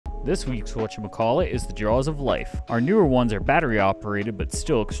This week's Whatchamacallit is the Jaws of Life. Our newer ones are battery operated but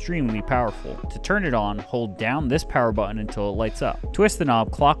still extremely powerful. To turn it on, hold down this power button until it lights up. Twist the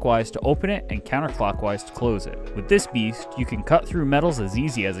knob clockwise to open it and counterclockwise to close it. With this beast, you can cut through metals as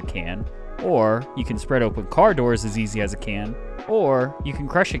easy as a can, or you can spread open car doors as easy as a can, or you can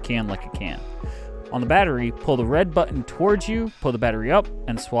crush a can like a can. On the battery, pull the red button towards you, pull the battery up,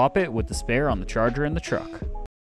 and swap it with the spare on the charger in the truck.